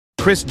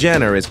Kris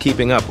Jenner is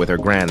keeping up with her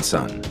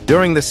grandson.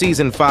 During the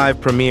season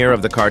 5 premiere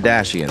of The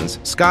Kardashians,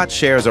 Scott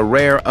shares a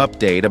rare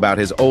update about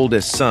his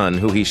oldest son,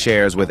 who he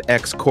shares with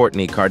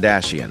ex-Kourtney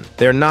Kardashian.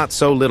 Their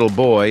not-so-little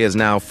boy is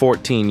now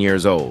 14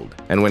 years old,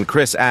 and when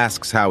Kris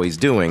asks how he's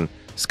doing,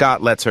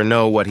 Scott lets her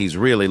know what he's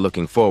really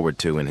looking forward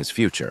to in his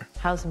future.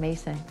 How's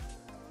Mason?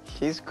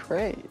 He's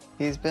great.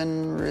 He's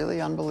been really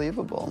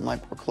unbelievable.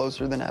 Like, we're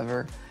closer than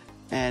ever,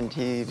 and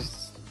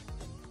he's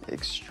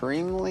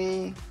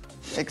extremely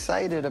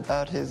excited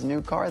about his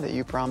new car that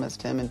you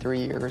promised him in 3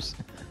 years.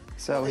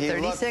 So he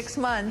 36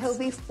 months. He'll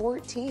be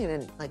 14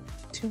 in like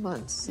 2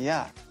 months.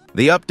 Yeah.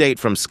 The update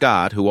from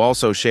Scott, who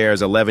also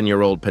shares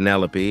 11-year-old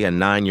Penelope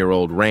and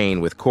 9-year-old Reign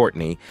with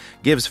Kourtney,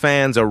 gives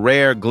fans a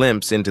rare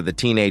glimpse into the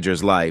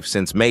teenager's life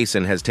since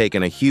Mason has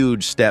taken a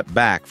huge step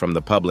back from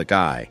the public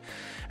eye.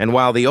 And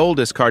while the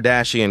oldest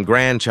Kardashian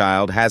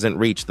grandchild hasn't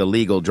reached the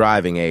legal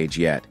driving age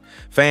yet,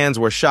 fans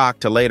were shocked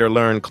to later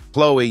learn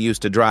Khloe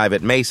used to drive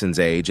at Mason's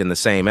age in the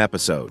same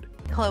episode.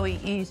 Chloe,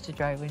 you used to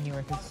drive when you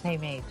were the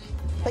same age.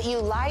 But you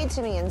lied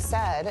to me and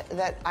said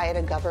that I had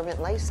a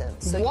government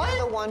license. So What?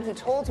 you're the one who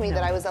told me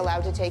that I was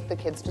allowed to take the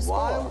kids to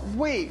school.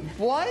 Wait,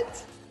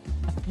 what?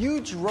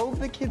 You drove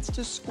the kids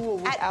to school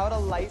without a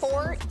license?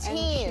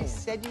 14. And she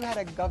said you had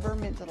a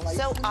government license?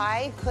 So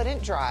I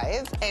couldn't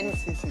drive, and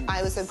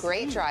I was a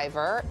great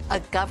driver. A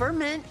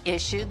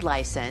government-issued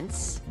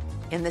license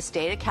in the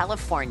state of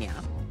California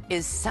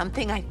is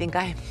something I think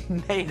I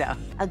made up.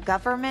 A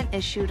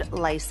government-issued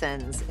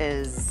license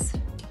is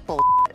bull.